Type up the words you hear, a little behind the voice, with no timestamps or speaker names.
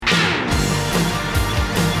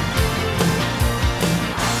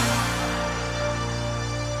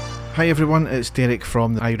Hi everyone, it's Derek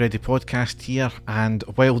from the Are You Ready podcast here, and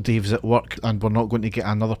while Dave's at work and we're not going to get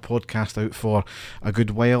another podcast out for a good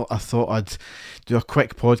while, I thought I'd do a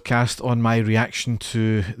quick podcast on my reaction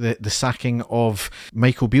to the sacking of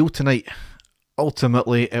Michael Beale tonight.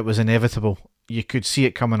 Ultimately, it was inevitable. You could see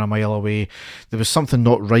it coming a mile away. There was something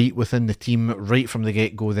not right within the team right from the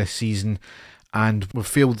get-go this season, and we've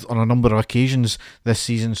failed on a number of occasions this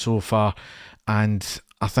season so far, and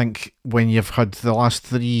I think when you've had the last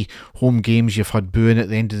 3 home games, you've had booing at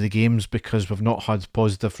the end of the games because we've not had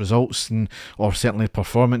positive results or certainly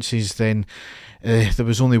performances, then there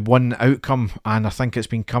was only one outcome, and I think it's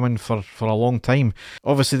been coming for a long time.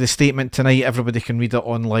 Obviously the statement tonight, everybody can read it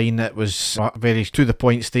online. It was a very to the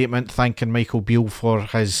point statement thanking Michael Beale for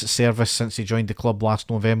his service since he joined the club last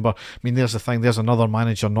November. I mean, there's the thing, there's another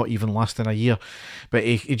manager not even lasting a year, but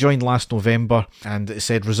he joined last November, and it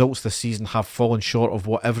said results this season have fallen short of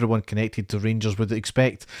what everyone connected to Rangers would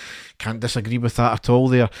expect. Can't disagree with that at all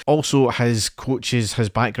there. Also, his coaches, his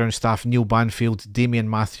background staff, Neil Banfield, Damien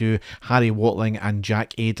Matthew, Harry Watling and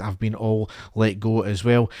Jack Aid have been all let go as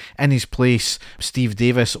well. In his place, Steve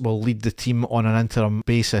Davis will lead the team on an interim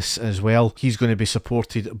basis as well. He's going to be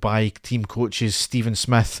supported by team coaches Stephen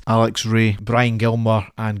Smith, Alex Ray, Brian Gilmore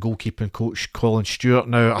and goalkeeping coach Colin Stewart.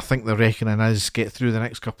 Now, I think the reckoning is get through the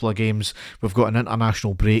next couple of games. We've got an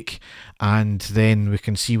international break and then we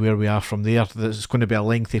can see where we are from there. It's going to be a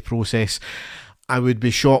lengthy process. I would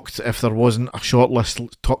be shocked if there wasn't a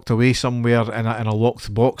shortlist tucked away somewhere in a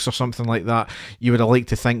locked box or something like that. You would have liked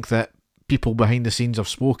to think that people behind the scenes have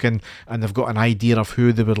spoken and they've got an idea of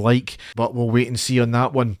who they would like, but we'll wait and see on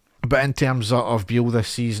that one. But in terms of Beale this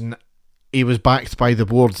season, he was backed by the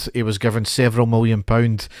board. He was given several £1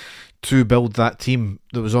 million to build that team.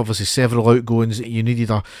 There was obviously several outgoings. You needed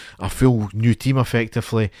a full new team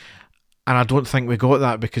effectively. And I don't think we got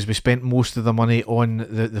that because we spent most of the money on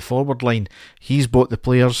the forward line. He's bought the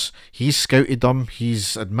players, he's scouted them,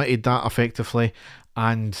 he's admitted that effectively,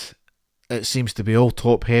 and it seems to be all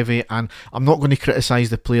top heavy. And I'm not going to criticise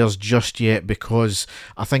the players just yet because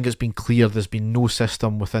I think it's been clear there's been no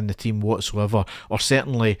system within the team whatsoever, or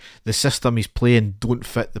certainly the system he's playing don't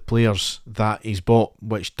fit the players that he's bought,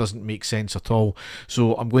 which doesn't make sense at all.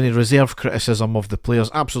 So I'm going to reserve criticism of the players.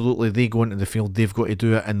 Absolutely, they go into the field, they've got to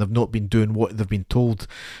do it, and they've not been doing what they've been told.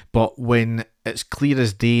 But when it's clear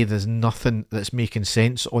as day there's nothing that's making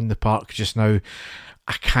sense on the park just now,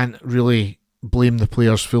 I can't really blame the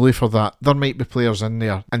players fully for that. There might be players in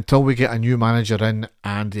there until we get a new manager in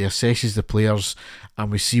and he assesses the players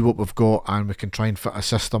and we see what we've got and we can try and fit a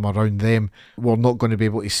system around them. We're not going to be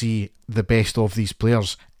able to see the best of these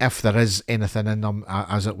players if there is anything in them,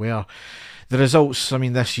 as it were. The results, I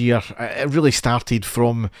mean, this year, it really started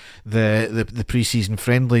from the pre-season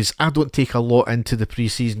friendlies. I don't take a lot into the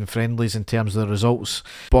pre-season friendlies in terms of the results,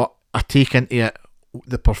 but I take into it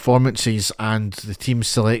the performances and the team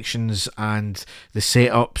selections and the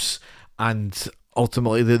setups and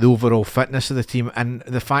ultimately the overall fitness of the team, and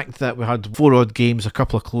the fact that we had 4 odd games, a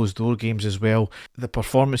couple of closed door games as well. The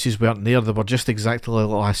performances weren't there, they were just exactly like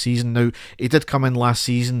last season. Now, he did come in last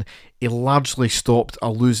season, he largely stopped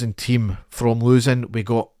a losing team from losing. We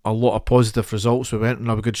got a lot of positive results, we went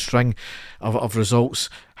on a good string of results.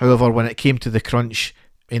 However, when it came to the crunch,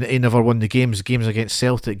 he never won the games against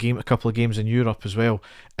Celtic, a couple of games in Europe as well.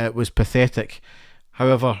 It was pathetic.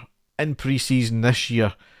 However, in pre-season this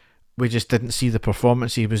year, we just didn't see the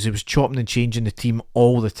performance. He was chopping and changing the team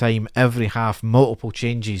all the time, every half, multiple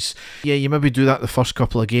changes. Yeah, you maybe do that the first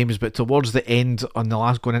couple of games, but towards the end,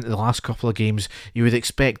 going into the last couple of games, you would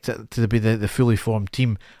expect it to be the fully formed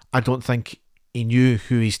team. I don't think he knew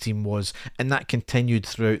who his team was, and that continued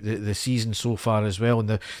throughout the season so far as well, and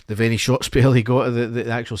the very short spell he got of the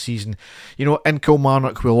actual season. You know, in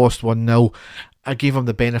Kilmarnock we lost 1-0. I gave him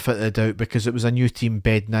the benefit of the doubt because it was a new team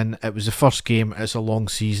bedding in. It was the first game, it's a long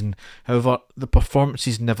season. However, the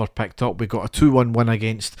performances never picked up. We got a 2-1 win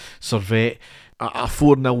against Servette, a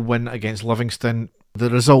 4-0 win against Livingston. The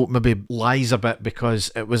result maybe lies a bit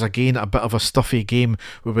because it was again a bit of a stuffy game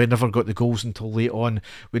where we never got the goals until late on.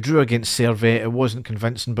 We drew against Servette, it wasn't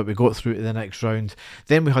convincing, but we got through to the next round.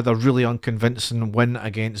 Then we had a really unconvincing win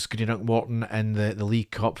against Greenock Morton in the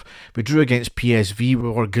League Cup. We drew against PSV, we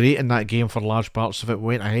were great in that game for large parts of it.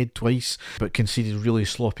 We went ahead twice but conceded really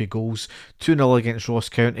sloppy goals. 2-0 against Ross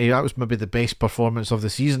County, that was maybe the best performance of the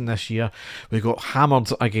season this year. We got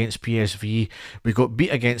hammered against PSV, we got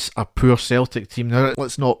beat against a poor Celtic team. Now,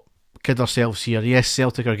 let's not kid ourselves here. Yes,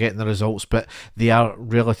 Celtic are getting the results, but they are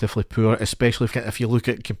relatively poor, especially if you look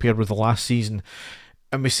at compared with the last season.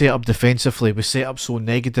 And we set up defensively, we set up so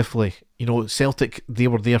negatively. You know, Celtic, they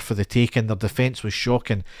were there for the taking, their defence was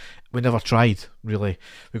shocking, we never tried, really.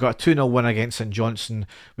 We got a 2-0 win against St Johnstone.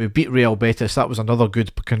 We beat Real Betis. That was another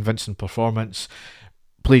good, convincing performance.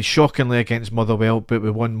 Played shockingly against Motherwell, but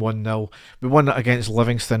we won 1-0. We won it against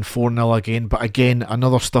Livingston 4-0 again, but again,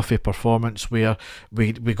 another stuffy performance where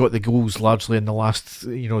we got the goals largely in the last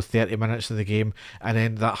 30 minutes of the game, and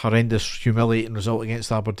then that horrendous, humiliating result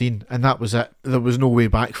against Aberdeen, and that was it. There was no way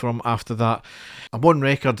back from after that. I'm on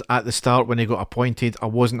record at the start when he got appointed. I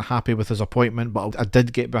wasn't happy with his appointment, but I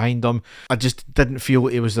did get behind him. I just didn't feel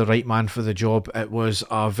he was the right man for the job. It was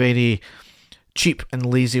a very cheap and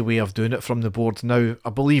lazy way of doing it from the board. Now, I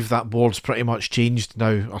believe that board's pretty much changed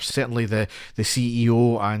now, or certainly the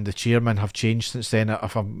CEO and the chairman have changed since then,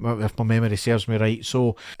 if my memory serves me right,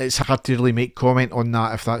 so it's hard to really make comment on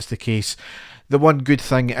that if that's the case. The one good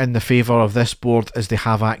thing in the favour of this board is they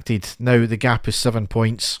have acted. Now, the gap is 7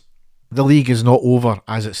 points. The league is not over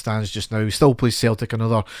as it stands just now. We still play Celtic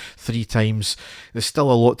another 3 times. There's still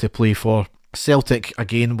a lot to play for. Celtic,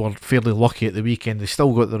 again, were fairly lucky at the weekend. They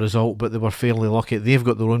still got the result, but they were fairly lucky. They've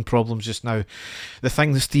got their own problems just now. The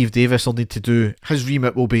thing that Steve Davis will need to do, his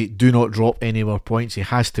remit will be do not drop any more points. He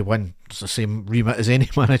has to win. It's the same remit as any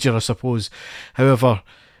manager, I suppose. However,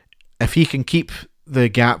 if he can keep the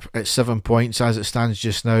gap at 7 points as it stands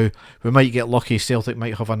just now, we might get lucky. Celtic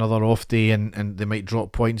might have another off day and they might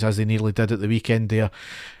drop points as they nearly did at the weekend there.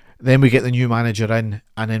 Then we get the new manager in,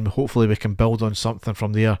 and then hopefully we can build on something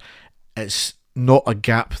from there. It's not a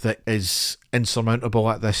gap that is insurmountable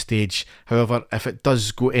at this stage. However, if it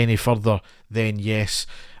does go any further, then yes,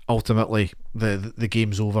 ultimately the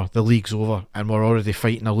game's over, the league's over, and we're already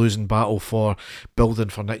fighting a losing battle for building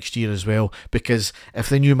for next year as well. Because if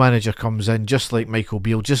the new manager comes in, just like Michael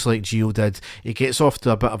Beale, just like Gio did, he gets off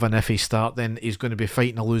to a bit of an iffy start, then he's going to be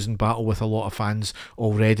fighting a losing battle with a lot of fans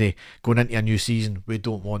already going into a new season. We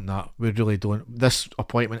don't want that. We really don't. This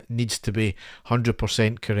appointment needs to be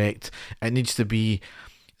 100% correct. It needs to be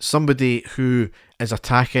somebody who is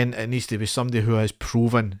attacking. It needs to be somebody who has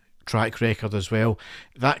proven track record as well.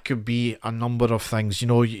 That could be a number of things.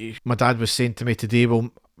 My dad was saying to me today,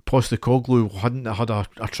 well, Postecoglou hadn't had a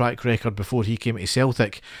track record before he came to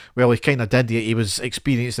Celtic. Well, he kind of did. He was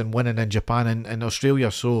experienced in winning in Japan and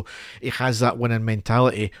Australia, so he has that winning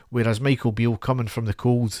mentality, whereas Michael Beale, coming from the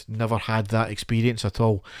cold, never had that experience at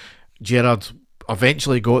all. Gerrard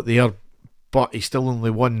eventually got there, but he still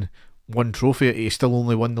only won one trophy. He still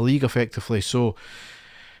only won the league effectively, so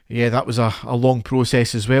yeah, that was a long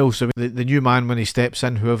process as well. So the new man, when he steps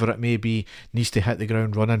in, whoever it may be, needs to hit the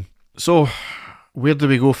ground running. So where do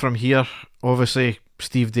we go from here? Obviously,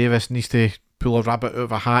 Steve Davis needs to pull a rabbit out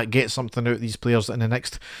of a hat, get something out of these players in the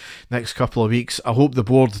next couple of weeks. I hope the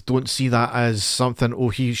board don't see that as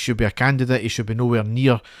something, he should be a candidate, he should be nowhere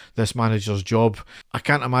near this manager's job. I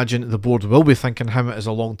can't imagine the board will be thinking him as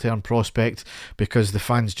a long-term prospect, because the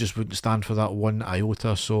fans just wouldn't stand for that one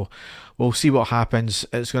iota. So we'll see what happens.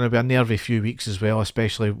 It's going to be a nervy few weeks as well,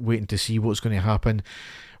 especially waiting to see what's going to happen.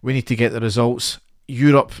 We need to get the results.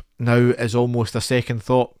 Europe now is almost a second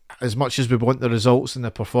thought. As much as we want the results and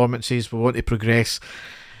the performances, we want to progress,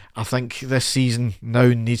 I think this season now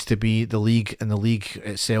needs to be the league, and the league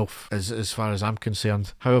itself as far as I'm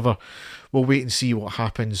concerned. However, we'll wait and see what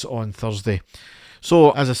happens on Thursday.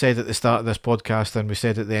 So, as I said at the start of this podcast, and we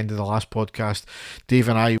said at the end of the last podcast, Dave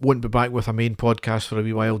and I won't be back with a main podcast for a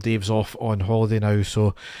wee while. Dave's off on holiday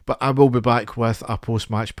now, but I will be back with a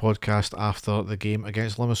post-match podcast after the game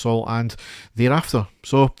against Limassol and thereafter.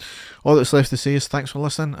 So, all that's left to say is thanks for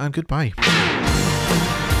listening and goodbye.